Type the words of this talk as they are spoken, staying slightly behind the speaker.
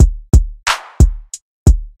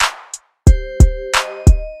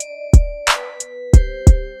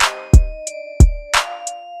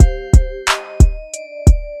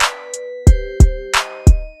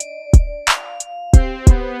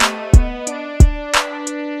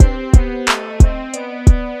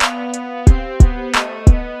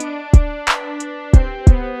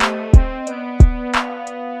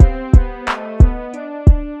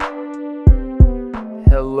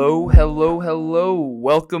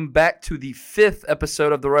Welcome back to the 5th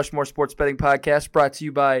episode of the Rushmore Sports Betting Podcast, brought to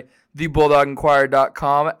you by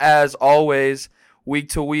TheBulldogInquirer.com. As always, week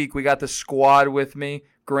to week, we got the squad with me: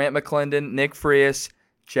 Grant McClendon, Nick Frias,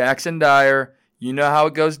 Jackson Dyer. You know how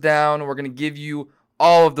it goes down. We're going to give you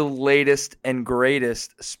all of the latest and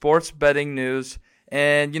greatest sports betting news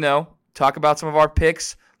and, talk about some of our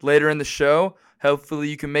picks later in the show. Hopefully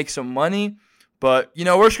you can make some money. But,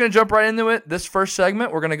 we're just going to jump right into it. This first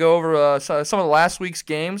segment, we're going to go over some of the last week's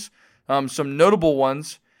games, some notable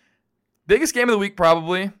ones. Biggest game of the week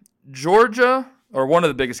probably, Georgia, or one of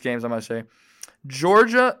the biggest games I might say.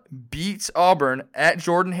 Georgia beats Auburn at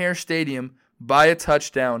Jordan-Hare Stadium by a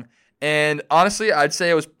touchdown. And honestly, I'd say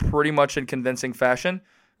it was pretty much in convincing fashion.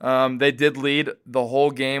 They did lead the whole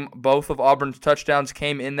game. Both of Auburn's touchdowns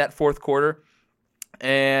came in that fourth quarter.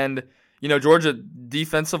 And Georgia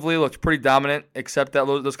defensively looked pretty dominant, except that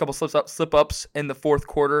those couple slip-ups in the fourth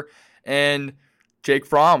quarter. And Jake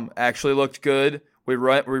Fromm actually looked good. We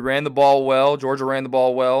ran the ball well. Georgia ran the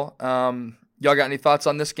ball well. Y'all got any thoughts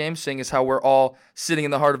on this game, seeing as how we're all sitting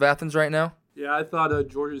in the heart of Athens right now? Yeah, I thought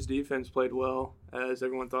Georgia's defense played well, as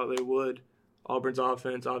everyone thought they would. Auburn's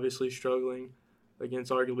offense obviously struggling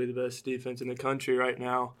against arguably the best defense in the country right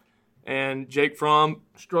now. And Jake Fromm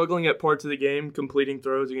struggling at parts of the game, completing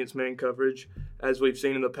throws against man coverage, as we've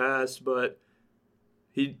seen in the past. But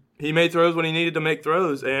he made throws when he needed to make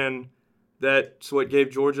throws, and that's what gave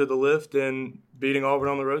Georgia the lift in beating Auburn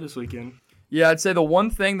on the road this weekend. Yeah, I'd say the one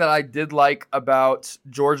thing that I did like about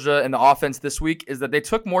Georgia and the offense this week is that they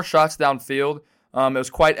took more shots downfield. It was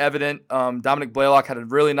quite evident. Dominic Blaylock had a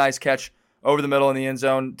really nice catch over the middle in the end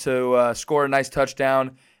zone to score a nice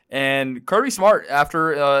touchdown. And Kirby Smart,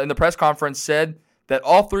 after in the press conference, said that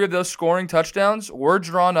all three of those scoring touchdowns were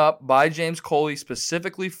drawn up by James Coley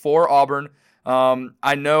specifically for Auburn.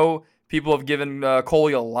 I know people have given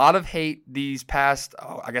Coley a lot of hate these past,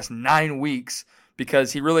 9 weeks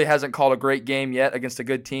because he really hasn't called a great game yet against a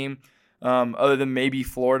good team, other than maybe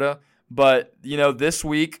Florida. But this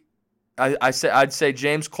week, I'd say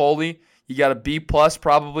James Coley, you got a B+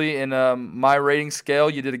 probably in my rating scale.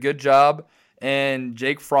 You did a good job. And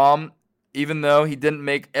Jake Fromm, even though he didn't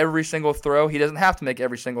make every single throw, he doesn't have to make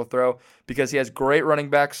every single throw because he has great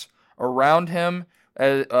running backs around him.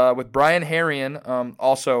 With Brian Herrien,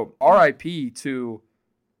 also RIP to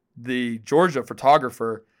the Georgia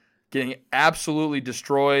photographer, getting absolutely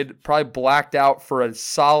destroyed, probably blacked out for a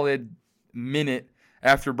solid minute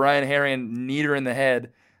after Brian Herrien kneed her in the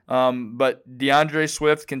head. But DeAndre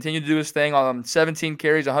Swift continued to do his thing on 17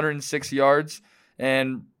 carries, 106 yards.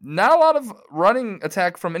 And not a lot of running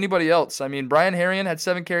attack from anybody else. I mean, Brian Herrien had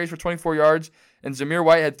 7 carries for 24 yards, and Zamir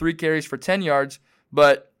White had 3 carries for 10 yards.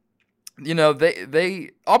 But,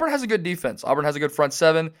 Auburn has a good defense. Auburn has a good front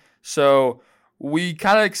seven. So we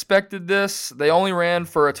kind of expected this. They only ran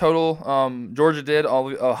for a total, Georgia did,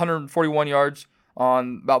 141 yards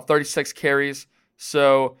on about 36 carries.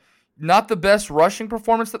 So not the best rushing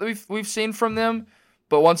performance that we've seen from them.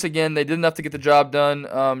 But once again, they did enough to get the job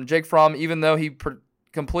done. Jake Fromm, even though he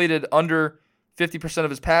completed under 50% of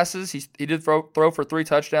his passes, he did throw for 3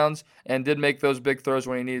 touchdowns and did make those big throws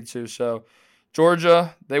when he needed to. So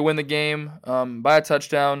Georgia, they win the game by a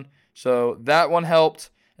touchdown. So that one helped.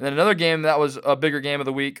 And then another game that was a bigger game of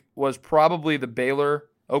the week was probably the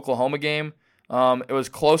Baylor-Oklahoma game. It was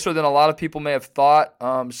closer than a lot of people may have thought.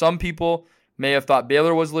 Some people may have thought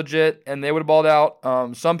Baylor was legit and they would have balled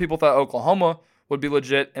out. Some people thought Oklahoma would be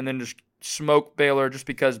legit and then just smoke Baylor just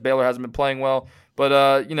because Baylor hasn't been playing well. But,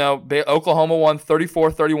 Oklahoma won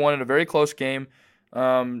 34-31 in a very close game.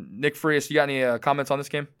 Nick Frias, you got any comments on this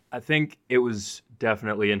game? I think it was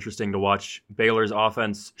definitely interesting to watch Baylor's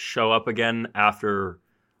offense show up again after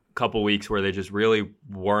a couple weeks where they just really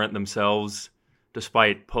weren't themselves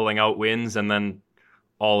despite pulling out wins, and then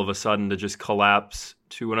all of a sudden to just collapse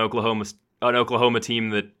to an Oklahoma team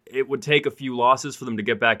that it would take a few losses for them to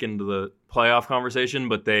get back into the playoff conversation,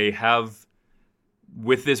 but they have,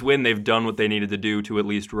 with this win, they've done what they needed to do to at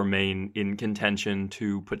least remain in contention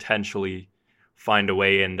to potentially find a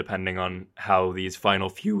way in, depending on how these final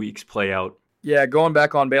few weeks play out. Yeah, going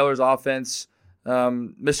back on Baylor's offense,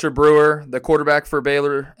 Mr. Brewer, the quarterback for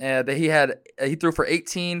Baylor, he threw for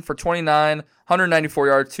 18 for 29, 194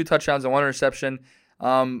 yards, 2 touchdowns and 1 interception.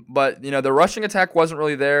 But the rushing attack wasn't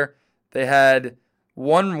really there. They had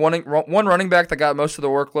one running back that got most of the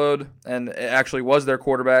workload, and it actually was their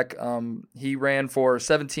quarterback. He ran for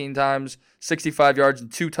 17 times, 65 yards,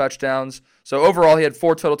 and 2 touchdowns. So overall, he had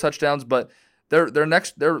 4 total touchdowns. But their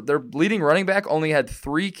leading running back only had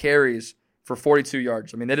 3 carries for 42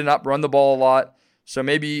 yards. I mean, they did not run the ball a lot. So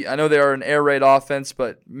maybe, I know they are an air raid offense,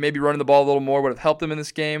 but maybe running the ball a little more would have helped them in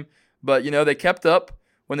this game. But they kept up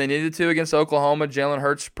when they needed to against Oklahoma. Jalen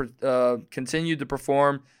Hurts continued to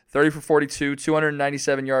perform 30 for 42,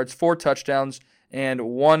 297 yards, 4 touchdowns, and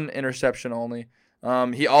 1 interception only.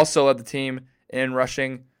 He also led the team in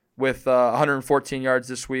rushing with 114 yards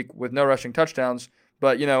this week with no rushing touchdowns.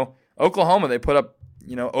 But, Oklahoma, they put up,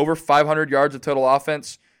 over 500 yards of total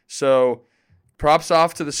offense. So props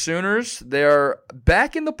off to the Sooners. They're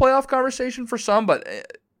back in the playoff conversation for some, but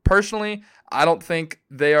personally, I don't think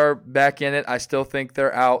they are back in it. I still think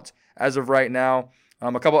they're out as of right now.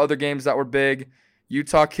 A couple other games that were big.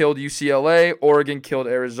 Utah killed UCLA. Oregon killed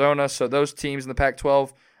Arizona. So those teams in the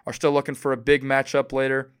Pac-12 are still looking for a big matchup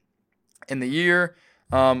later in the year.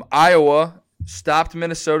 Iowa stopped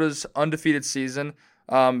Minnesota's undefeated season,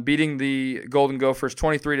 beating the Golden Gophers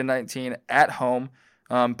 23-19 at home.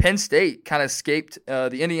 Penn State kind of escaped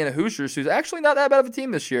the Indiana Hoosiers, who's actually not that bad of a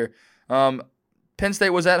team this year. Penn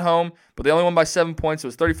State was at home, but they only won by 7 points. It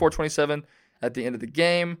was 34-27 at the end of the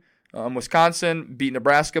game. Wisconsin beat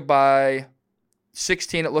Nebraska by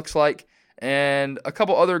 16, it looks like. And a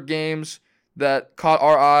couple other games that caught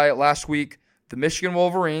our eye last week. The Michigan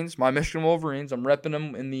Wolverines, my Michigan Wolverines, I'm repping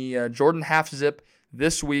them in the Jordan half zip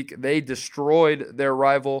this week. They destroyed their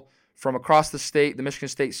rival from across the state, the Michigan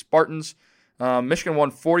State Spartans. Michigan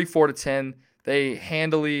won 44-10. They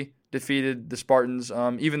handily defeated the Spartans,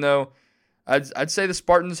 even though I'd say the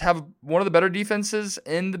Spartans have one of the better defenses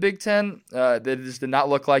in the Big Ten. They just did not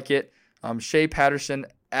look like it. Shea Patterson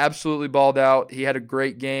absolutely balled out. He had a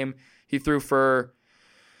great game. He threw for,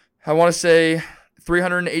 I want to say,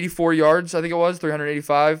 384 yards, I think it was,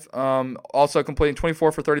 385. Also completing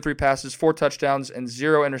 24 for 33 passes, 4 touchdowns, and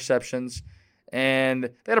 0 interceptions. And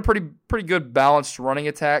they had a pretty good balanced running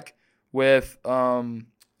attack with a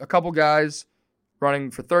couple guys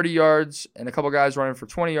running for 30 yards and a couple guys running for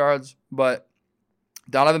 20 yards. But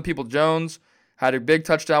Donovan Peoples-Jones had a big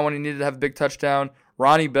touchdown when he needed to have a big touchdown.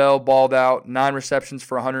 Ronnie Bell balled out, 9 receptions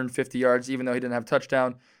for 150 yards, even though he didn't have a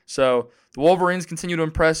touchdown. So the Wolverines continue to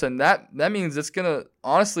impress, and that means it's going to,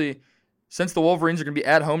 honestly, since the Wolverines are going to be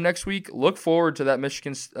at home next week, look forward to that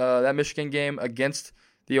Michigan game against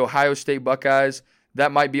the Ohio State Buckeyes.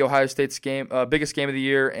 That might be Ohio State's biggest game of the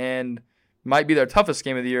year, and might be their toughest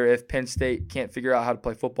game of the year if Penn State can't figure out how to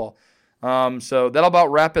play football. So that'll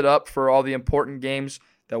about wrap it up for all the important games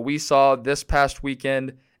that we saw this past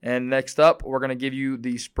weekend. And next up, we're going to give you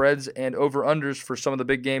the spreads and over-unders for some of the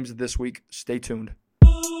big games this week. Stay tuned.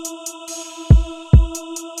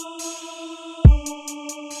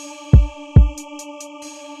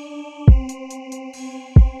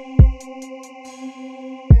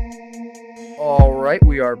 All right,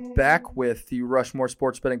 we are back with the Rushmore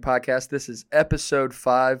Sports Betting Podcast. This is episode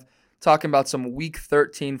 5, talking about some Week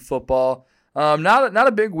 13 football. Not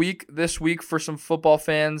a big week this week for some football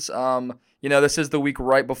fans. This is the week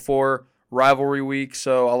right before rivalry week,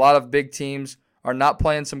 so a lot of big teams are not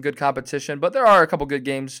playing some good competition, but there are a couple good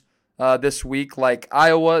games this week, like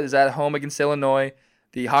Iowa is at home against Illinois.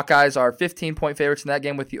 The Hawkeyes are 15-point favorites in that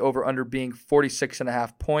game with the over-under being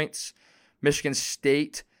 46.5 points. Michigan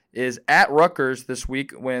State is at Rutgers this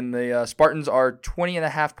week when the Spartans are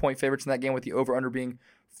 20.5-point favorites in that game with the over-under being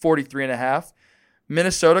 43.5.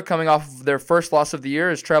 Minnesota, coming off of their first loss of the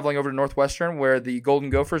year, is traveling over to Northwestern where the Golden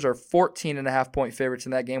Gophers are 14.5-point favorites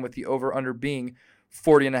in that game with the over-under being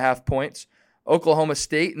 40.5 points. Oklahoma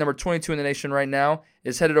State, number 22 in the nation right now,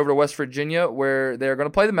 is headed over to West Virginia where they're going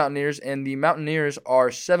to play the Mountaineers, and the Mountaineers are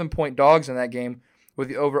 7-point dogs in that game with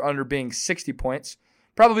the over-under being 60 points.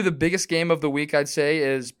 Probably the biggest game of the week, I'd say,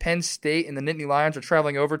 is Penn State and the Nittany Lions are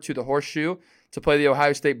traveling over to the Horseshoe to play the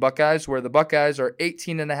Ohio State Buckeyes, where the Buckeyes are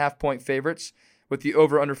 18.5-point favorites, with the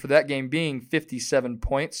over-under for that game being 57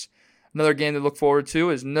 points. Another game to look forward to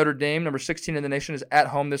is Notre Dame, number 16 in the nation, is at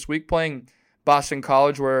home this week playing Boston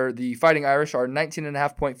College, where the Fighting Irish are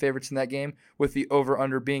 19.5-point favorites in that game, with the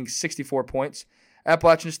over-under being 64 points.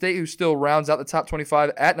 Appalachian State, who still rounds out the top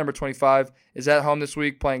 25 at number 25, is at home this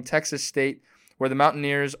week playing Texas State, where the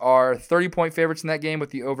Mountaineers are 30-point favorites in that game with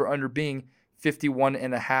the over-under being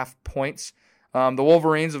 51.5 points. The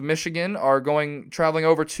Wolverines of Michigan are traveling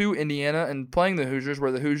over to Indiana and playing the Hoosiers,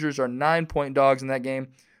 where the Hoosiers are 9-point dogs in that game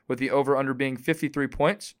with the over-under being 53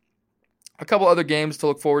 points. A couple other games to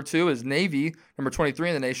look forward to is Navy, number 23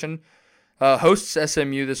 in the nation, hosts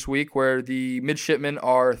SMU this week, where the Midshipmen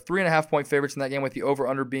are 3.5-point favorites in that game with the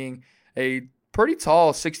over-under being a pretty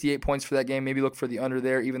tall 68 points for that game. Maybe look for the under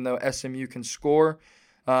there, even though SMU can score.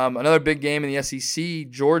 Another big game in the SEC,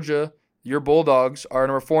 Georgia, your Bulldogs, are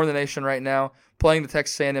number 4 in the nation right now, playing the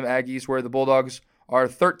Texas A&M Aggies, where the Bulldogs are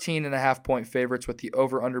 13.5-point favorites with the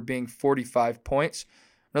over-under being 45 points.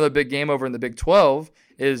 Another big game over in the Big 12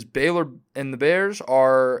 is Baylor and the Bears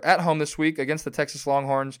are at home this week against the Texas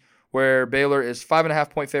Longhorns, where Baylor is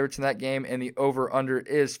 5.5-point favorites in that game, and the over-under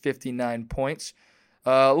is 59 points.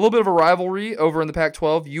 A little bit of a rivalry over in the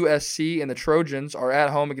Pac-12. USC and the Trojans are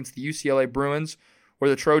at home against the UCLA Bruins, where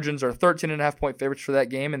the Trojans are 13.5-point favorites for that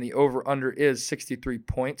game, and the over-under is 63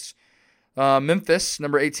 points. Memphis,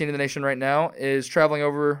 number 18 in the nation right now, is traveling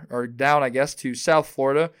over, or down, I guess, to South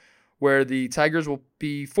Florida, where the Tigers will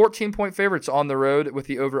be 14-point favorites on the road, with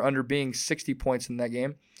the over-under being 60 points in that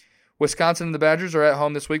game. Wisconsin and the Badgers are at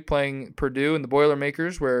home this week playing Purdue and the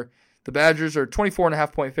Boilermakers, where the Badgers are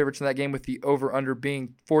 24.5-point favorites in that game, with the over-under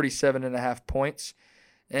being 47.5 points.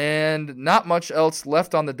 And not much else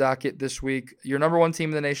left on the docket this week. Your number one team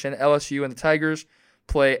in the nation, LSU, and the Tigers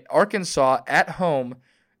play Arkansas at home,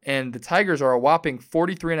 and the Tigers are a whopping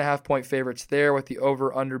 43.5-point favorites there, with the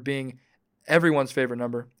over-under being everyone's favorite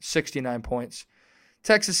number, 69 points.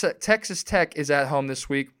 Texas Tech is at home this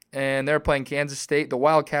week, and they're playing Kansas State. The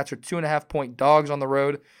Wildcats are 2.5-point dogs on the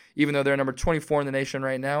road, even though they're number 24 in the nation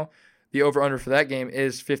right now. The over-under for that game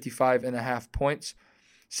is 55.5 points.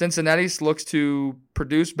 Cincinnati looks to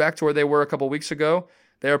produce back to where they were a couple weeks ago.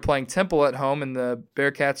 They are playing Temple at home, and the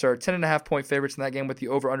Bearcats are 10.5-point favorites in that game, with the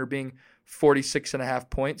over-under being 46.5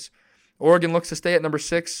 points. Oregon looks to stay at number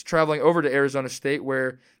 6, traveling over to Arizona State,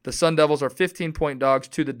 where the Sun Devils are 15-point dogs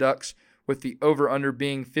to the Ducks, with the over-under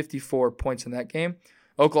being 54 points in that game.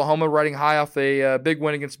 Oklahoma riding high off a big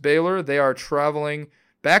win against Baylor. They are traveling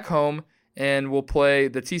back home and will play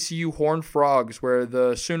the TCU Horned Frogs, where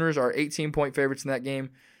the Sooners are 18-point favorites in that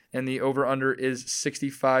game, and the over-under is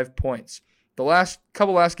 65 points. The last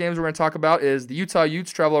games we're going to talk about is the Utah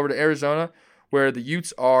Utes travel over to Arizona, where the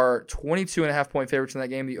Utes are 22.5-point favorites in that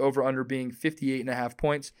game, the over-under being 58.5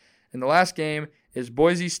 points. And the last game is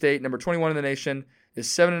Boise State, number 21 in the nation, is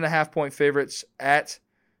 7.5-point favorites at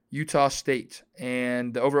Utah State,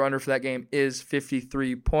 and the over-under for that game is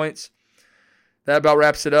 53 points. That about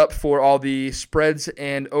wraps it up for all the spreads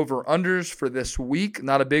and over-unders for this week.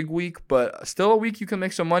 Not a big week, but still a week you can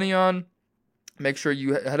make some money on. Make sure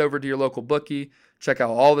you head over to your local bookie, check out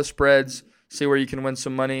all the spreads, see where you can win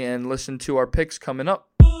some money, and listen to our picks coming up.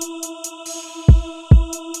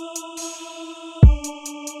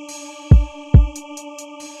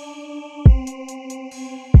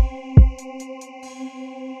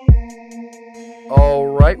 All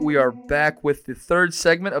right, we are back with the third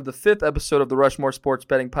segment of the 5th episode of the Rushmore Sports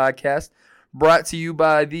Betting Podcast, brought to you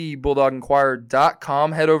by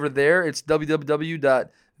TheBulldogInquirer.com. Head over there. It's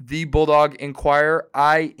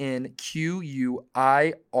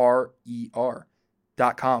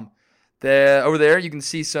www.TheBulldogInquirer.com. Over there, you can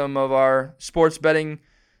see some of our sports betting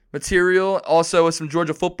material, also with some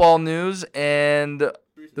Georgia football news, and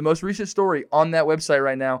the most recent story on that website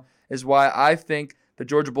right now is why I think the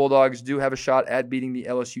Georgia Bulldogs do have a shot at beating the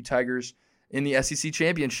LSU Tigers in the SEC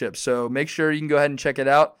Championship. So make sure you can go ahead and check it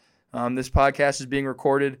out. This podcast is being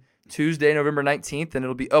recorded Tuesday, November 19th, and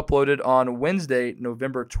it'll be uploaded on Wednesday,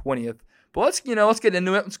 November 20th. But let's get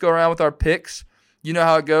into it. Let's go around with our picks. You know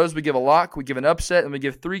how it goes. We give a lock, we give an upset, and we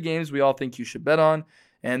give 3 games we all think you should bet on.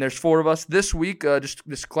 And there's 4 of us this week. Just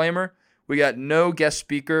disclaimer, we got no guest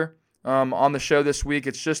speaker on the show this week.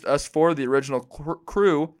 It's just us 4, the original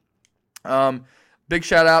crew. Big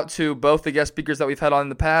shout out to both the guest speakers that we've had on in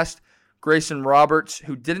the past. Grayson Roberts,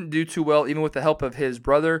 who didn't do too well, even with the help of his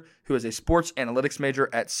brother, who is a sports analytics major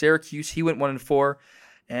at Syracuse. He went 1-4.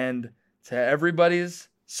 And to everybody's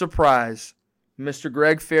surprise, Mr.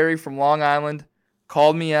 Greg Ferry from Long Island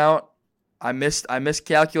called me out. I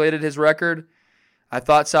miscalculated his record. I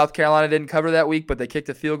thought South Carolina didn't cover that week, but they kicked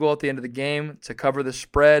a field goal at the end of the game to cover the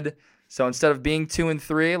spread. So instead of being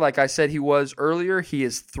 2-3, like I said he was earlier, he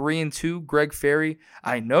is 3-2. Greg Ferry,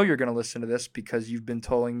 I know you're going to listen to this because you've been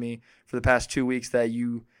telling me for the past 2 weeks that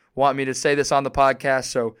you want me to say this on the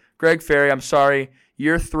podcast. So Greg Ferry, I'm sorry,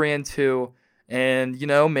 you're 3-2, and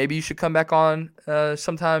maybe you should come back on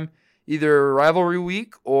sometime, either rivalry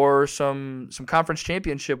week or some conference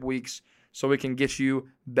championship weeks, so we can get you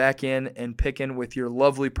back in and picking with your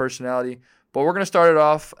lovely personality. But we're going to start it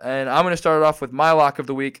off, and I'm going to start it off with my lock of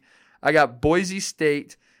the week. I got Boise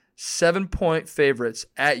State 7-point favorites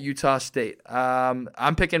at Utah State.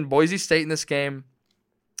 I'm picking Boise State in this game.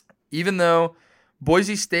 Even though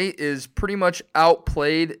Boise State is pretty much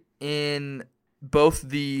outplayed in both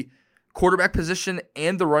the quarterback position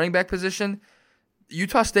and the running back position,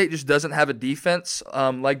 Utah State just doesn't have a defense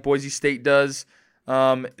like Boise State does.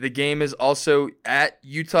 The game is also at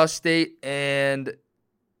Utah State, and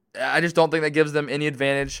I just don't think that gives them any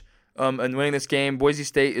advantage in winning this game. Boise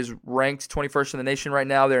State is ranked 21st in the nation right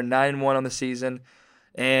now. They're 9-1 on the season,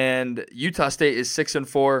 and Utah State is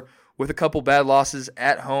 6-4 with a couple bad losses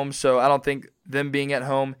at home, so I don't think them being at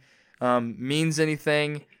home means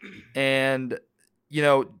anything. And,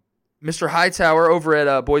 Mr. Hightower over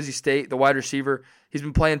at Boise State, the wide receiver, he's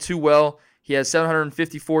been playing too well. He has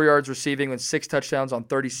 754 yards receiving with 6 touchdowns on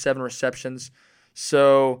 37 receptions.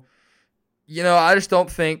 So, I just don't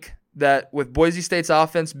think that with Boise State's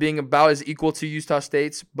offense being about as equal to Utah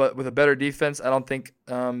State's, but with a better defense, I don't think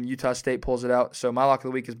Utah State pulls it out. So my lock of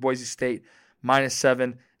the week is Boise State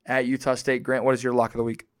 -7 at Utah State. Grant, what is your lock of the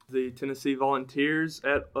week? The Tennessee Volunteers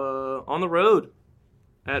on the road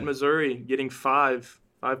at Missouri, getting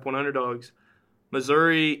 5-point underdogs.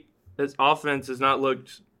 Missouri, its offense has not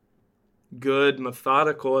looked good,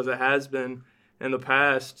 methodical as it has been in the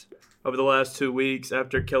past over the last 2 weeks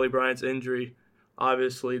after Kelly Bryant's injury.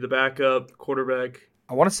 Obviously, the backup quarterback.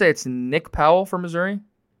 I want to say it's Nick Powell for Missouri.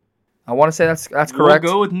 I want to say that's correct.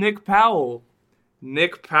 We'll go with Nick Powell.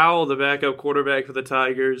 Nick Powell, the backup quarterback for the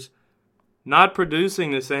Tigers, not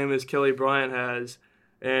producing the same as Kelly Bryant has.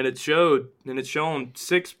 And it showed, and it's shown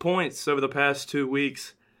 6 points over the past 2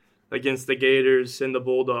 weeks against the Gators and the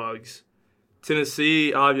Bulldogs.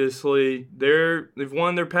 Tennessee, obviously, they've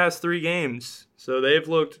won their past 3 games, so they've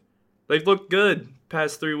looked good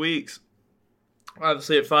past 3 weeks.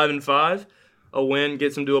 Obviously, at 5-5, a win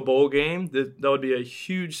gets them to a bowl game. That would be a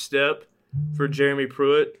huge step for Jeremy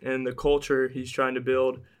Pruitt and the culture he's trying to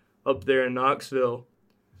build up there in Knoxville.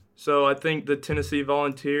 So I think the Tennessee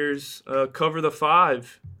Volunteers cover the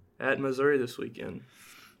 5 at Missouri this weekend.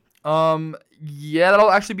 Yeah,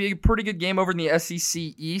 that'll actually be a pretty good game over in the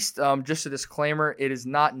SEC East. Just a disclaimer, it is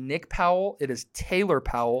not Nick Powell, it is Taylor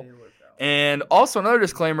Powell. And also another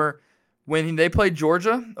disclaimer, when they played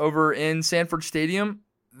Georgia over in Sanford Stadium,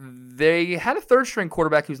 they had a third-string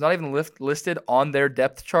quarterback who's not even listed on their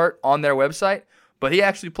depth chart on their website, but he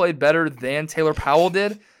actually played better than Taylor Powell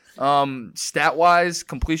did. Stat-wise,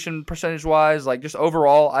 completion percentage-wise, just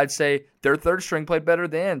overall, I'd say their third string played better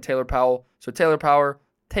than Taylor Powell. So Taylor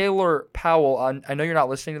Powell, I know you're not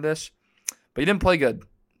listening to this, but he didn't play good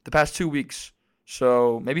the past 2 weeks.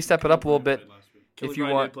 So maybe step it up a little bit if you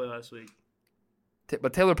want. Did play last week.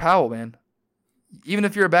 But Taylor Powell, man, even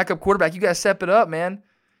if you're a backup quarterback, you got to step it up, man.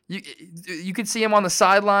 You could see him on the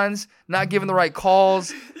sidelines, not giving the right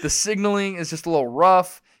calls. The signaling is just a little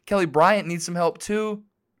rough. Kelly Bryant needs some help too.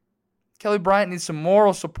 Kelly Bryant needs some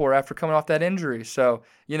moral support after coming off that injury. So,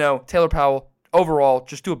 Taylor Powell, overall,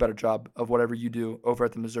 just do a better job of whatever you do over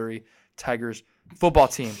at the Missouri Tigers football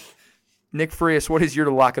team. Nick Frias, what is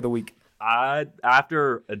your lock of the week?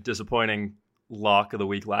 After a disappointing lock of the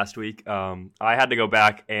week last week, I had to go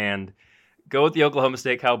back and go with the Oklahoma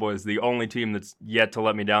State Cowboys, the only team that's yet to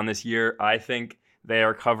let me down this year. I think they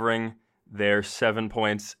are covering their 7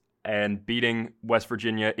 points and beating West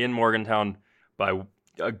Virginia in Morgantown by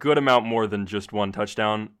a good amount more than just 1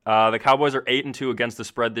 touchdown. The Cowboys are 8-2 against the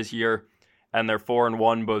spread this year, and they're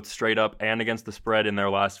 4-1 both straight up and against the spread in their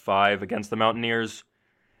last 5 against the Mountaineers.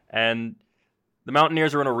 And the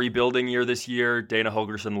Mountaineers are in a rebuilding year this year. Dana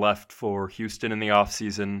Holgorsen left for Houston in the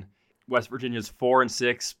offseason. West Virginia's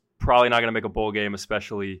 4-6, probably not going to make a bowl game,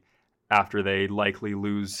 especially after they likely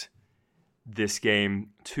lose this game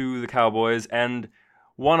to the Cowboys. And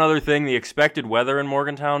one other thing, the expected weather in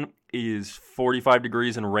Morgantown is 45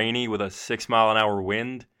 degrees and rainy with a 6-mile-an-hour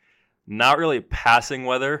wind. Not really passing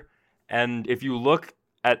weather. And if you look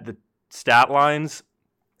at the stat lines,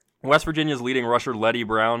 West Virginia's leading rusher, Letty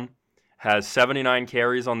Brown, has 79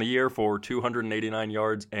 carries on the year for 289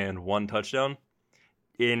 yards and 1 touchdown.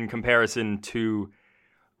 In comparison to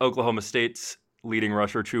Oklahoma State's leading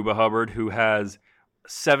rusher, Chuba Hubbard, who has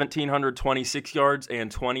 1,726 yards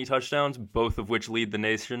and 20 touchdowns, both of which lead the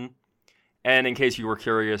nation. And in case you were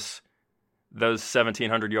curious, those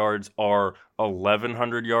 1,700 yards are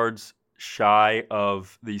 1,100 yards shy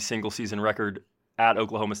of the single-season record at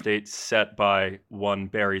Oklahoma State set by one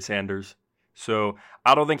Barry Sanders. So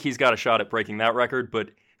I don't think he's got a shot at breaking that record, but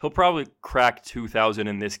he'll probably crack 2,000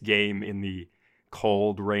 in this game in the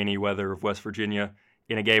cold, rainy weather of West Virginia,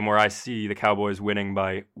 in a game where I see the Cowboys winning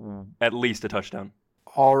by at least a touchdown.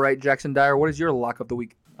 All right, Jackson Dyer, what is your lock of the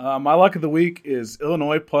week? My lock of the week is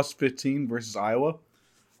Illinois plus 15 versus Iowa.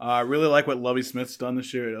 I really like what Lovie Smith's done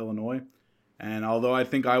this year at Illinois. And although I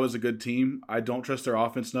think Iowa's a good team, I don't trust their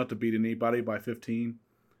offense enough to beat anybody by 15.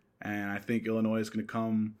 And I think Illinois is going to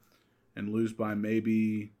come and lose by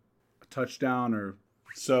maybe a touchdown or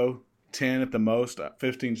so, 10 at the most.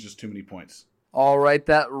 15 is just too many points. All right,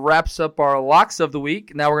 that wraps up our locks of the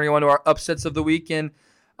week. Now we're going to go into our upsets of the week. And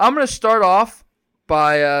I'm going to start off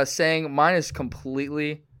by saying mine is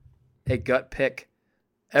completely a gut pick.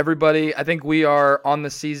 Everybody, I think we are on the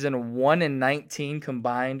season 1-19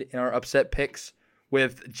 combined in our upset picks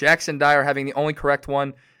with Jackson Dyer having the only correct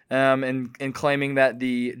one and claiming that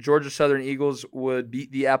the Georgia Southern Eagles would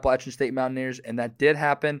beat the Appalachian State Mountaineers, and that did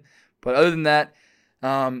happen. But other than that,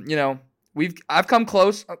 I've come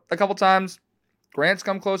close a couple times. Grant's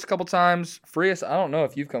come close a couple times. Frias, I don't know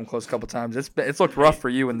if you've come close a couple times. It's looked rough for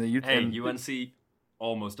you in the UNC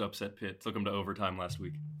almost upset Pitt. Took them to overtime last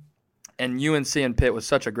week. And UNC and Pitt was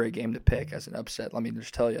such a great game to pick as an upset, let me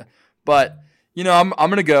just tell you. But, I'm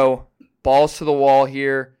going to go balls to the wall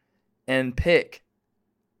here and pick.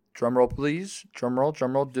 Drum roll, please. Drum roll.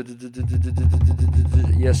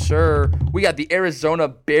 Yes, sir. We got the Arizona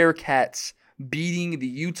Bearcats beating the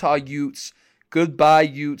Utah Utes. Goodbye,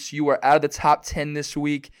 Utes. You are out of the top 10 this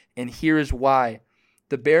week, and here is why.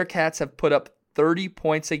 The Bearcats have put up 30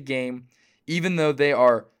 points a game, even though they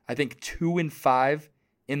are, I think, 2-5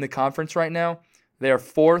 in the conference right now. They are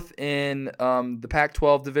 4th in the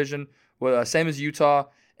Pac-12 division, same as Utah,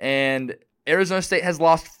 and Arizona State has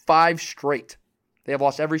lost 5 straight. They have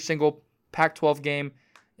lost every single Pac-12 game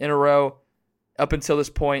in a row up until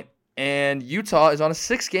this point, and Utah is on a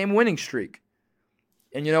 6-game winning streak.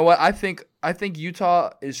 And you know what? I think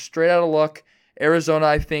Utah is straight out of luck. Arizona,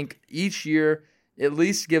 I think, each year at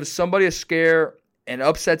least gives somebody a scare and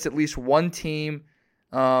upsets at least one team.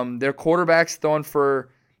 Their quarterback's throwing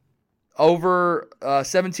for over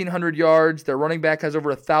 1,700 yards. Their running back has over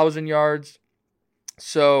 1,000 yards.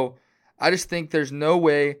 So I just think there's no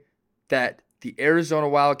way that the Arizona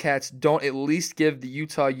Wildcats don't at least give the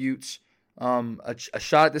Utah Utes a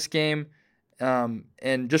shot at this game.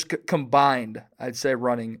 And just combined, I'd say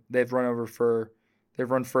running, they've run for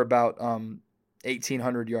about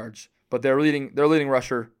 1,800 yards. But their leading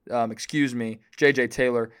rusher, J.J.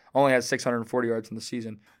 Taylor, only has 640 yards in the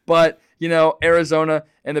season. But Arizona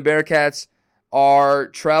and the Bearcats are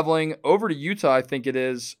traveling over to Utah, I think it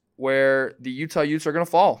is, where the Utah Utes are going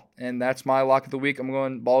to fall, and that's my lock of the week. I'm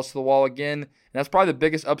going balls to the wall again, and that's probably the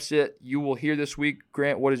biggest upset you will hear this week.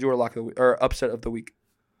 Grant, what is your lock of the week or upset of the week?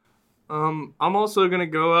 I'm also going to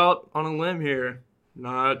go out on a limb here.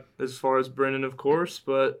 Not as far as Brendan, of course,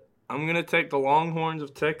 but I'm going to take the Longhorns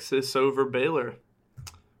of Texas over Baylor.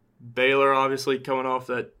 Baylor obviously coming off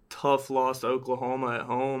that tough loss to Oklahoma at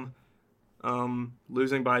home,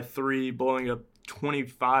 losing by 3, blowing a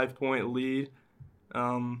 25-point lead.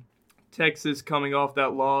 Texas coming off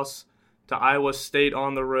that loss to Iowa State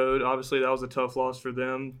on the road. Obviously, that was a tough loss for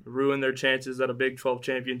them. Ruined their chances at a Big 12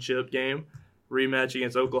 championship game. Rematch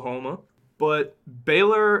against Oklahoma. But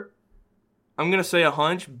Baylor, I'm going to say a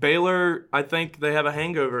hunch. Baylor, I think they have a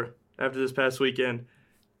hangover after this past weekend.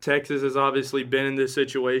 Texas has obviously been in this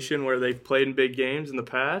situation where they've played in big games in the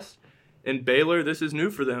past. And Baylor, this is new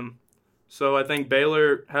for them. So I think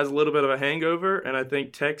Baylor has a little bit of a hangover, and I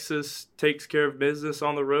think Texas takes care of business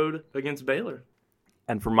on the road against Baylor.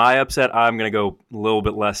 And for my upset, I'm going to go a little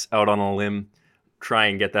bit less out on a limb, try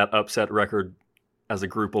and get that upset record as a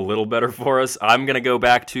group a little better for us. I'm going to go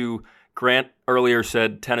back to Grant earlier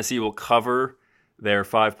said Tennessee will cover their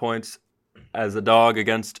 5 points as a dog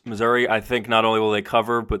against Missouri. I think not only will they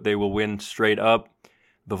cover, but they will win straight up.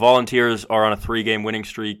 The Volunteers are on a 3-game winning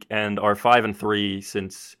streak and are 5-3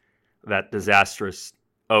 since that disastrous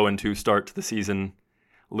 0-2 start to the season,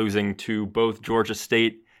 losing to both Georgia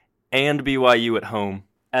State and BYU at home.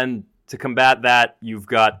 And to combat that, you've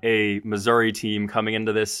got a Missouri team coming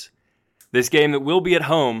into this game that will be at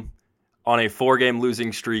home on a 4-game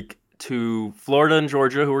losing streak to Florida and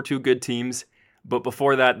Georgia, who are 2 good teams. But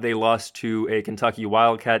before that, they lost to a Kentucky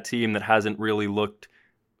Wildcat team that hasn't really looked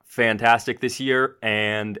fantastic this year,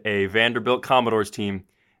 and a Vanderbilt Commodores team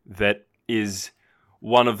that is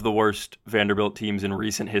one of the worst Vanderbilt teams in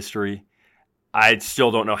recent history. I still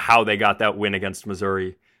don't know how they got that win against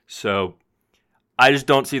Missouri. So I just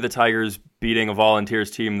don't see the Tigers beating a Volunteers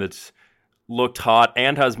team that's looked hot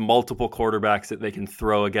and has multiple quarterbacks that they can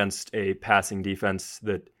throw against a passing defense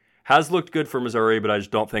that has looked good for Missouri, but I just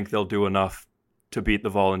don't think they'll do enough to beat the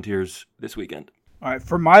Volunteers this weekend. All right,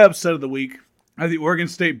 for my upset of the week, I have the Oregon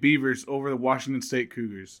State Beavers over the Washington State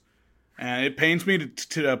Cougars. And it pains me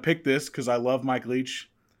to pick this because I love Mike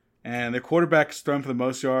Leach. And their quarterback's thrown for the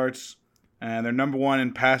most yards. And they're number 1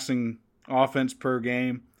 in passing offense per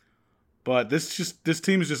game. But this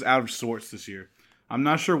team is just out of sorts this year. I'm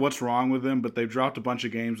not sure what's wrong with them, but they've dropped a bunch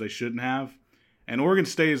of games they shouldn't have. And Oregon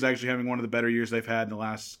State is actually having one of the better years they've had in the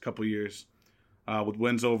last couple of years. With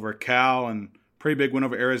wins over Cal and pretty big win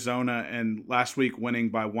over Arizona. And last week winning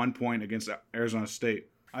by 1 point against Arizona State.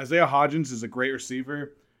 Isaiah Hodgins is a great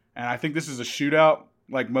receiver. And I think this is a shootout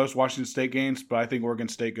like most Washington State games, but I think Oregon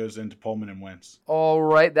State goes into Pullman and wins. All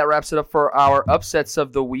right, that wraps it up for our upsets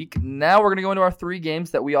of the week. Now we're going to go into our 3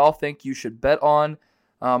 games that we all think you should bet on.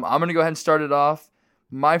 I'm going to go ahead and start it off.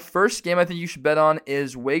 My first game I think you should bet on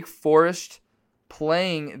is Wake Forest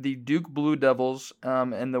playing the Duke Blue Devils,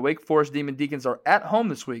 and the Wake Forest Demon Deacons are at home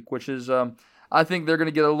this week, which is I think they're going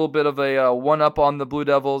to get a little bit of a one-up on the Blue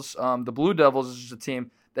Devils. The Blue Devils is just a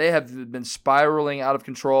team. They have been spiraling out of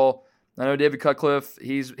control. I know David Cutcliffe,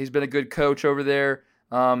 he's been a good coach over there,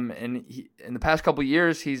 and in the past couple of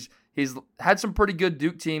years, he's had some pretty good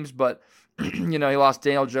Duke teams, but he lost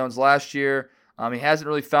Daniel Jones last year. He hasn't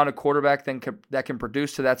really found a quarterback that can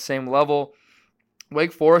produce to that same level.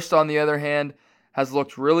 Wake Forest, on the other hand, has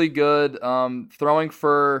looked really good, throwing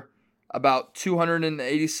for about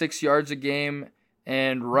 286 yards a game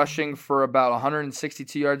and rushing for about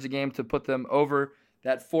 162 yards a game to put them over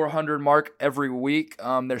that 400 mark every week.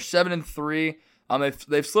 They're 7-3.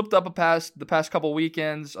 They've slipped up the past couple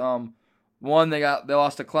weekends. One, they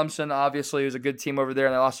lost to Clemson. Obviously, it was a good team over there,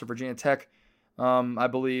 and they lost to Virginia Tech, I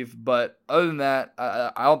believe. But other than that,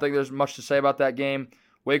 I don't think there's much to say about that game.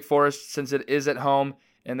 Wake Forest, since it is at home,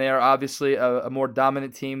 and they are obviously a more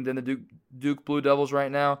dominant team than the Duke Blue Devils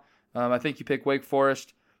right now, I think you pick Wake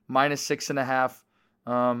Forest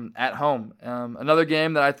 -6.5 at home. Another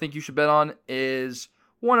game that I think you should bet on is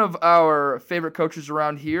one of our favorite coaches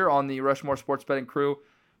around here on the Rushmore Sports Betting crew.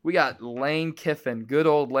 We got Lane Kiffin. Good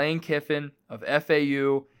old Lane Kiffin of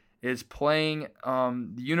FAU is playing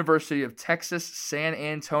the University of Texas San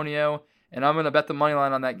Antonio, and I'm going to bet the money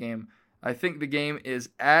line on that game. I think the game is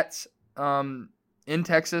in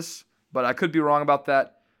Texas, but I could be wrong about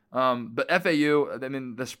that. But FAU, I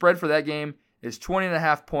mean, the spread for that game is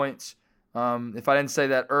 20.5 points. If I didn't say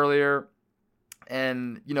that earlier,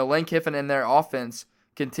 and Lane Kiffin and their offense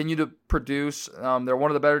continue to produce. They're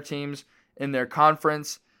one of the better teams in their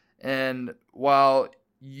conference, and while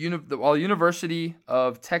the University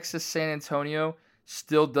of Texas San Antonio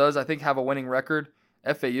still does, I think, have a winning record,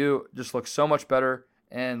 FAU just looks so much better,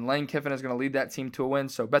 and Lane Kiffin is going to lead that team to a win.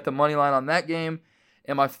 So bet the money line on that game.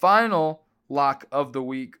 And my final lock of the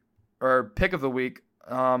week, or pick of the week,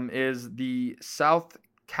 is the South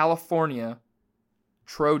California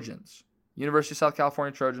Trojans. University of South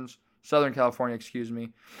California Trojans. Southern California, excuse me.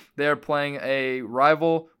 They are playing a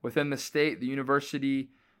rival within the state, the University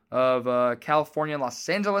of California in Los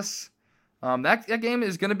Angeles. That game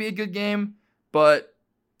is going to be a good game, but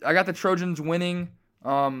I got the Trojans winning,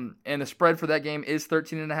 and the spread for that game is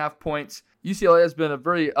 13.5 points. UCLA has been a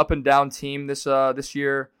very up and down team this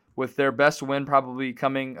year, with their best win probably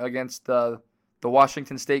coming against the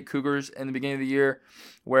Washington State Cougars in the beginning of the year,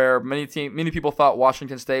 where many people thought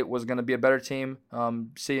Washington State was going to be a better team,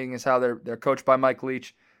 seeing as how they're coached by Mike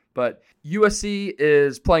Leach. But USC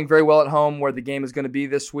is playing very well at home, where the game is going to be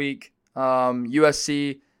this week.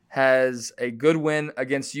 USC has a good win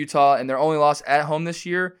against Utah, and their only loss at home this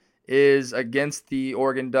year is against the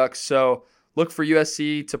Oregon Ducks. So look for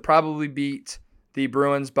USC to probably beat the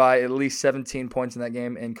Bruins by at least 17 points in that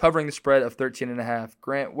game, and covering the spread of 13.5.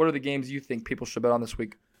 Grant, what are the games you think people should bet on this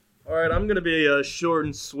week? All right, I'm going to be short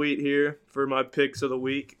and sweet here for my picks of the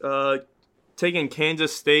week. Taking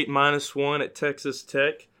Kansas State -1 at Texas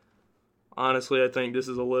Tech. Honestly, I think this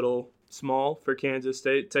is a little small for Kansas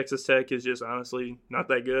State. Texas Tech is just honestly not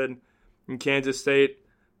that good. And Kansas State,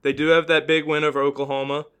 they do have that big win over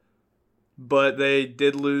Oklahoma, but they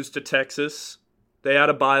did lose to Texas. They had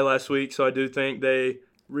a bye last week, so I do think they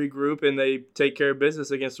regroup and they take care of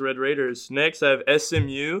business against the Red Raiders. Next, I have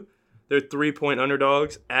SMU. They're 3-point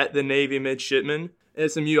underdogs at the Navy Midshipmen.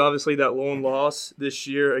 SMU, obviously, that lone loss this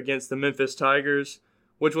year against the Memphis Tigers,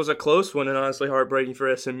 which was a close one and honestly heartbreaking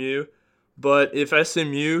for SMU. But if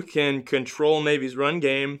SMU can control Navy's run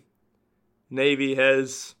game, Navy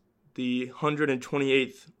has the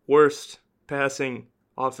 128th worst passing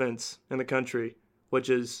offense in the country, which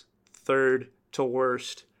is third to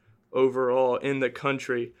worst overall in the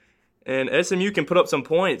country. And SMU can put up some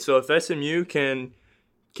points. So if SMU can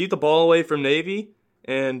keep the ball away from Navy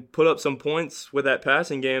and put up some points with that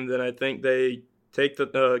passing game, then I think they take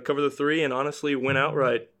the cover the 3 and honestly win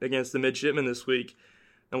outright against the Midshipmen this week.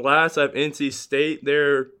 And last, I have NC State.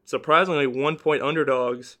 They're surprisingly 1-point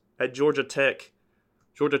underdogs at Georgia Tech.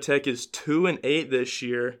 Georgia Tech is 2-8 this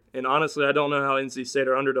year, and honestly, I don't know how NC State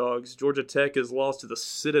are underdogs. Georgia Tech has lost to the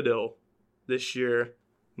Citadel this year,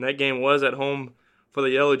 and that game was at home for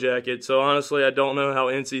the Yellow Jackets. So honestly, I don't know how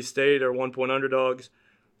NC State are 1-point underdogs.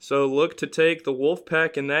 So look to take the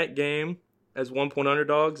Wolfpack in that game as 1-point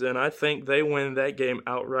underdogs, and I think they win that game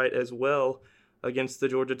outright as well against the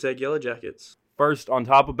Georgia Tech Yellow Jackets. First, on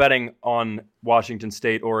top of betting on Washington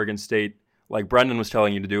State, Oregon State, like Brendan was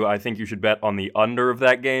telling you to do, I think you should bet on the under of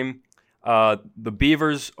that game. The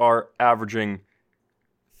Beavers are averaging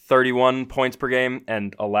 31 points per game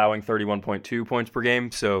and allowing 31.2 points per game.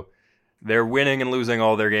 So They're winning and losing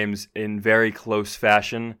all their games in very close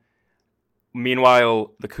fashion.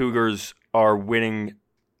 Meanwhile, the Cougars are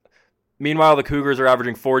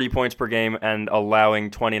averaging 40 points per game and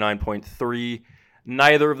allowing 29.3.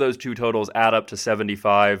 Neither of those two totals add up to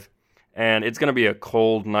 75. And it's going to be a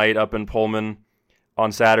cold night up in Pullman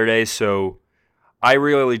on Saturday, so I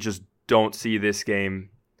really just don't see this game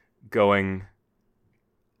going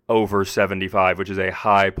over 75, which is a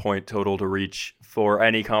high point total to reach for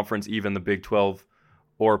any conference, even the Big 12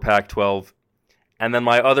 or Pac-12. And then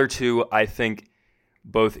my other two, I think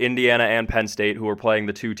both Indiana and Penn State, who are playing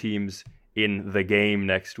the two teams in the game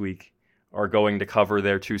next week, are going to cover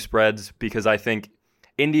their two spreads, because I think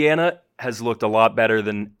Indiana has looked a lot better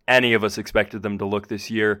than any of us expected them to look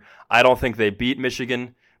this year. I don't think they beat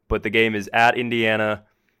Michigan, but the game is at Indiana.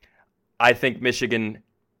 I think Michigan,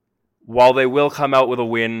 while they will come out with a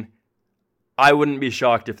win, I wouldn't be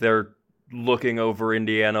shocked if they're looking over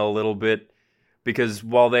Indiana a little bit, because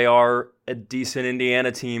while they are a decent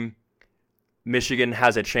Indiana team, Michigan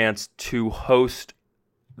has a chance to host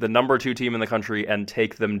the number 2 team in the country and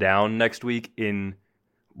take them down next week in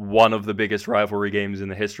one of the biggest rivalry games in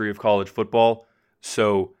the history of college football.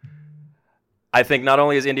 So I think not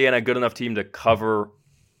only is Indiana a good enough team to cover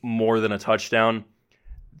more than a touchdown,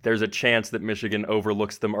 there's a chance that Michigan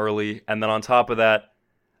overlooks them early. And then on top of that,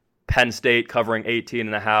 Penn State covering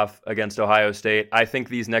 18.5 against Ohio State. I think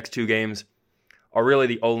these next two games are really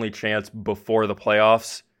the only chance before the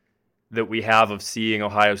playoffs that we have of seeing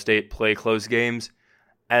Ohio State play close games.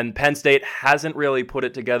 And Penn State hasn't really put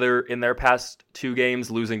it together in their past two games,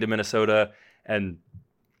 losing to Minnesota and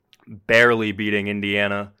barely beating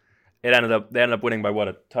Indiana. They ended up winning by what,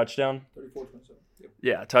 a touchdown? 34-27. Yep.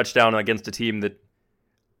 Yeah, touchdown against a team that,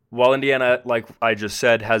 while Indiana, like I just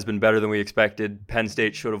said, has been better than we expected, Penn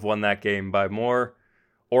State should have won that game by more.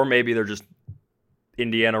 Or maybe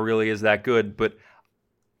Indiana really is that good. But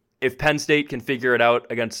if Penn State can figure it out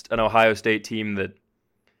against an Ohio State team that,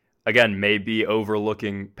 again, may be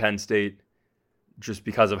overlooking Penn State just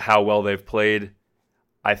because of how well they've played,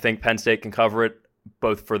 I think Penn State can cover it,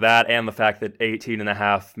 both for that and the fact that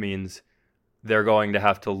 18.5 means they're going to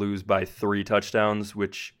have to lose by 3 touchdowns,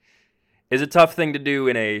 which is a tough thing to do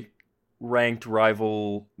in a ranked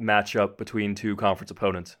rival matchup between two conference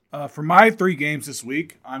opponents. For my 3 games this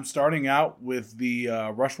week, I'm starting out with the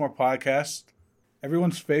Rushmore podcast,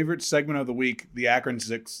 everyone's favorite segment of the week, the Akron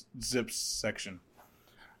Zips section.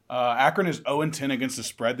 Akron is 0-10 against the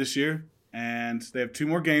spread this year, and they have 2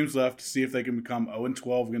 more games left to see if they can become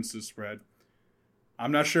 0-12 against the spread.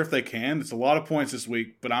 I'm not sure if they can. It's a lot of points this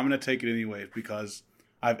week, but I'm going to take it anyways because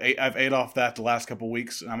I've ate off that the last couple of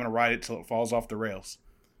weeks, and I'm going to ride it till it falls off the rails.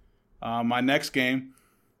 My next game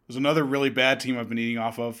is another really bad team I've been eating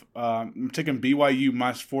off of. I'm taking BYU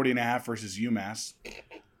minus 40.5 versus UMass.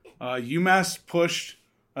 UMass pushed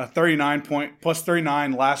a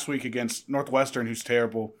 39 last week against Northwestern, who's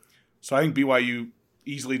terrible. So I think BYU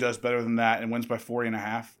easily does better than that and wins by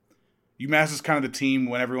 40.5. UMass is kind of the team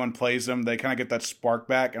when everyone plays them, they kind of get that spark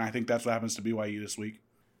back, and I think that's what happens to BYU this week.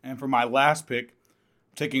 And for my last pick,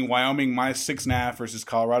 I'm taking Wyoming minus 6.5 versus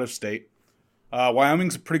Colorado State.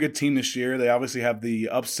 Wyoming's a pretty good team this year. They obviously have the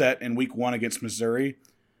upset in week 1 against Missouri.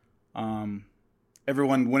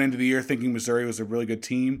 Everyone went into the year thinking Missouri was a really good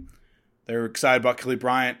team. They were excited about Kelly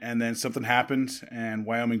Bryant, and then something happened, and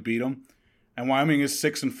Wyoming beat them. And Wyoming is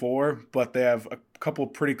 6-4, but they have a couple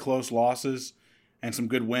of pretty close losses and some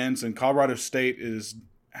good wins. And Colorado State is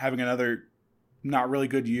having another not really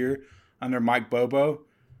good year under Mike Bobo.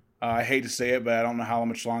 I hate to say it, but I don't know how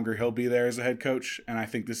much longer he'll be there as a head coach. And I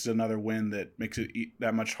think this is another win that makes it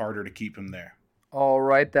that much harder to keep him there. All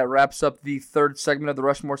right, that wraps up the 3rd segment of the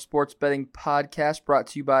Rushmore Sports Betting Podcast, brought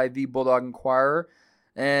to you by the Bulldog Inquirer.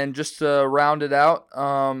 And just to round it out,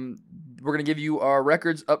 we're going to give you our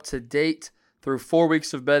records up to date through 4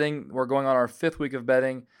 weeks of betting. We're going on our 5th week of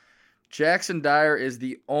betting. Jackson Dyer is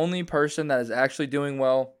the only person that is actually doing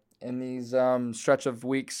well in these stretch of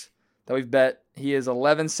weeks that we've bet. He is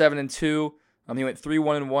 11-7-2. He went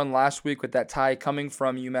 3-1-1 last week with that tie coming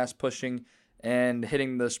from UMass pushing and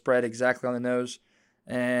hitting the spread exactly on the nose.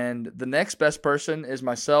 And the next best person is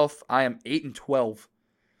myself. I am 8-12,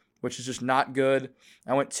 which is just not good.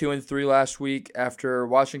 I went 2-3 last week after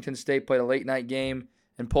Washington State played a late night game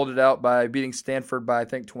and pulled it out by beating Stanford by, I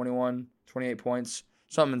think, 28 points.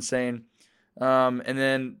 Something insane. And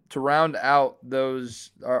then to round out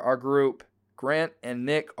our group, Grant and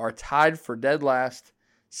Nick are tied for dead last,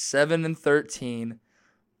 7-13.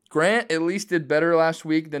 Grant at least did better last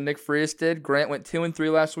week than Nick Frias did. Grant went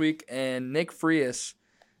 2-3 last week, and Nick Frias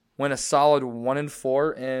went a solid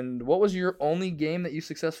 1-4. And what was your only game that you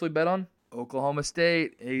successfully bet on? Oklahoma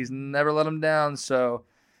State. He's never let them down, so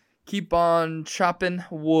keep on chopping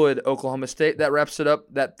wood, Oklahoma State. That wraps it up,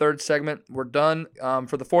 that third segment. We're done.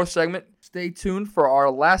 For the fourth segment, stay tuned for our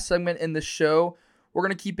last segment in the show. We're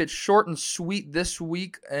going to keep it short and sweet this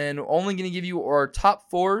week and only going to give you our top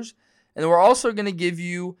fours. And we're also going to give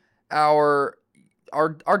you our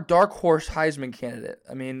dark horse Heisman candidate.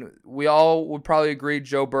 I mean, we all would probably agree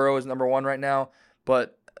Joe Burrow is number one right now,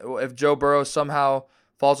 but if Joe Burrow somehow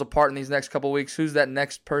falls apart in these next couple of weeks, who's that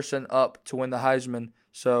next person up to win the Heisman?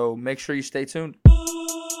 So make sure you stay tuned.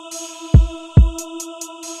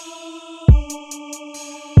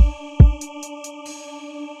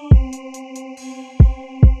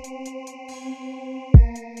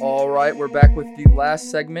 All right, we're back with the last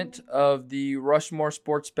segment of the Rushmore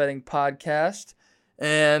Sports Betting Podcast.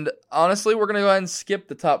 And honestly, we're going to go ahead and skip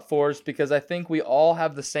the top fours because I think we all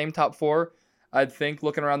have the same top four. I'd think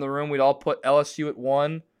looking around the room, we'd all put LSU at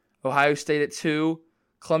 1, Ohio State at 2,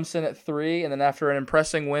 Clemson at 3, and then after an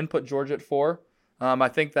impressive win, put Georgia at 4. I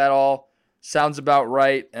think that all sounds about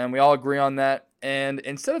right, and we all agree on that. And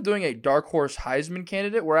instead of doing a dark horse Heisman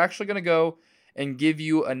candidate, we're actually going to go and give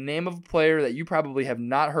you a name of a player that you probably have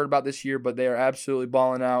not heard about this year, but they are absolutely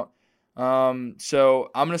balling out. So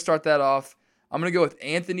I'm going to start that off. I'm going to go with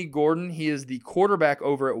Anthony Gordon. He is the quarterback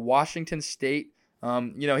over at Washington State.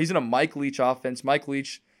 He's in a Mike Leach offense. Mike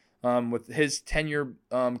Leach, with his tenure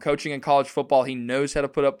coaching in college football, he knows how to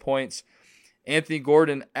put up points. Anthony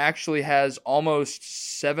Gordon actually has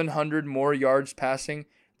almost 700 more yards passing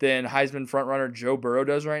than Heisman frontrunner Joe Burrow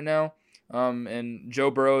does right now. And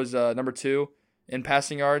Joe Burrow is number 2 in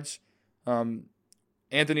passing yards.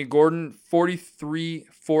 Anthony Gordon,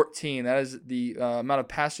 43-14. That is the amount of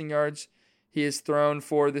passing yards he has thrown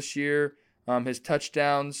for this year. His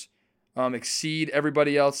touchdowns exceed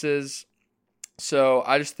everybody else's. So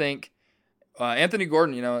I just think Anthony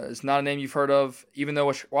Gordon, is not a name you've heard of. Even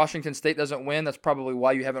though Washington State doesn't win, that's probably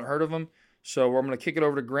why you haven't heard of him. So I'm going to kick it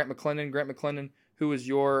over to Grant McClendon. Grant McClendon, who is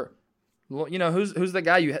your, who's the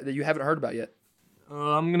guy that you haven't heard about yet?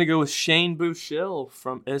 I'm going to go with Shane Buechele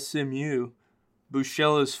from SMU.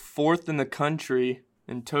 Buechele is 4th in the country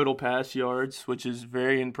in total pass yards, which is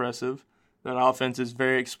very impressive. That offense is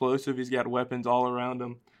very explosive. He's got weapons all around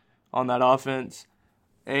him on that offense.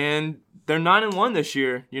 And they're 9-1 this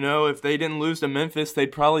year. If they didn't lose to Memphis,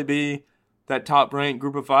 they'd probably be that top-ranked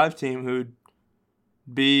Group of 5 team who'd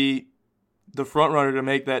be the front-runner to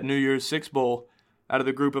make that New Year's Six Bowl out of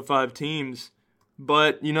the Group of 5 teams.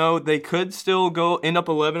 But, they could still end up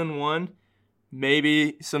 11-1.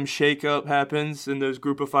 Maybe some shakeup happens in those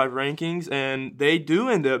Group of 5 rankings, and they do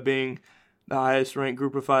end up being the highest-ranked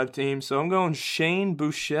Group of 5 team. So I'm going Shane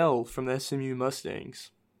Buechele from the SMU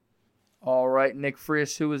Mustangs. All right, Nick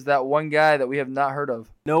Frias, who is that one guy that we have not heard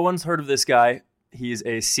of? No one's heard of this guy. He's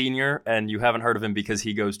a senior, and you haven't heard of him because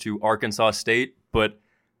he goes to Arkansas State. But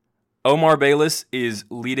Omar Bayless is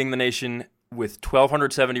leading the nation with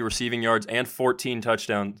 1,270 receiving yards and 14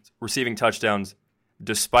 receiving touchdowns,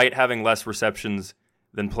 despite having less receptions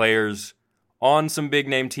than players on some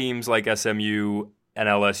big-name teams like SMU and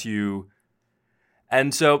LSU.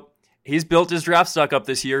 And so he's built his draft stock up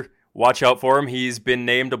this year. Watch out for him. He's been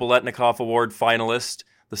named a Biletnikoff Award finalist,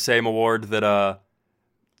 the same award that a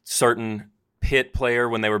certain Pitt player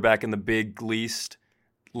when they were back in the Big East,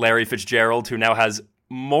 Larry Fitzgerald, who now has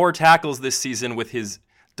more tackles this season with his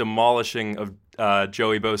demolishing of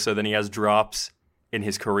Joey Bosa than he has drops in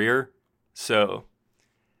his career. So,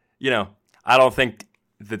 I don't think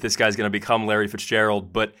that this guy's going to become Larry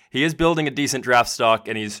Fitzgerald, but he is building a decent draft stock,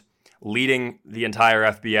 and he's leading the entire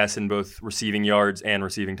FBS in both receiving yards and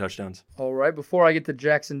receiving touchdowns. All right, before I get to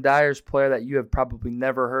Jackson Dyer's player that you have probably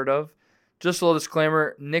never heard of, just a little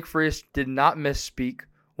disclaimer, Nick Frias did not misspeak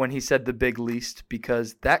when he said the Big East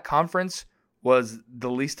because that conference was the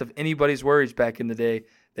least of anybody's worries back in the day.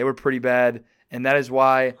 They were pretty bad, and that is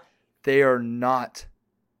why they are not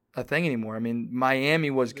a thing anymore. I mean, Miami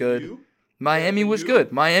was good. Miami was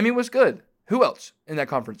good. Miami was good. Who else in that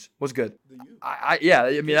conference was good? I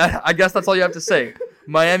guess that's all you have to say.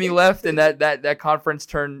 Miami left, and that conference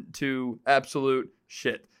turned to absolute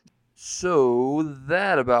shit. So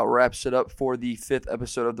that about wraps it up for the 5th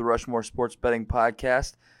episode of the Rushmore Sports Betting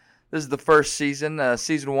Podcast. This is the first season.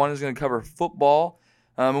 Season 1 is going to cover football.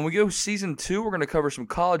 When we go season 2, we're going to cover some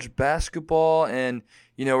college basketball, and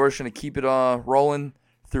we're just going to keep it rolling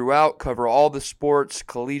throughout. Cover all the sports,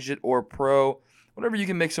 collegiate or pro. Whatever you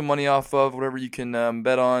can make some money off of, whatever you can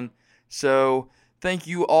bet on. So thank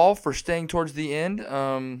you all for staying towards the end.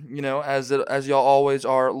 As y'all always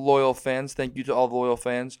are loyal fans. Thank you to all the loyal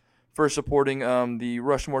fans for supporting the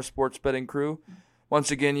Rushmore Sports Betting crew. Once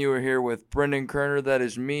again, you are here with Brendan Kerner. That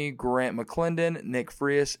is me, Grant McClendon, Nick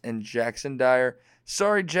Frias, and Jackson Dyer.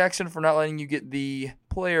 Sorry, Jackson, for not letting you get the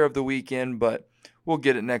player of the weekend, but we'll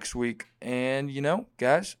get it next week. And,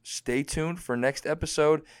 guys, stay tuned for next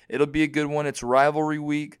episode. It'll be a good one. It's rivalry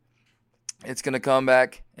week. It's going to come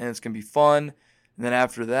back, and it's going to be fun. And then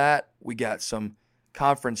after that, we got some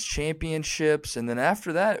conference championships. And then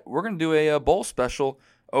after that, we're going to do a bowl special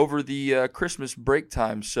over the Christmas break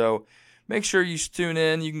time. So make sure you tune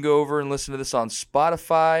in. You can go over and listen to this on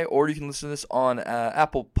Spotify, or you can listen to this on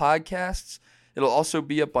Apple Podcasts. It'll also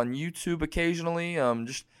be up on YouTube occasionally.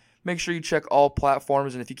 Just make sure you check all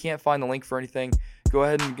platforms. And if you can't find the link for anything, go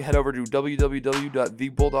ahead and head over to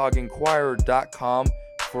www.thebulldoginquirer.com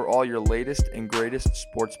for all your latest and greatest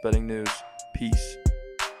sports betting news. Peace.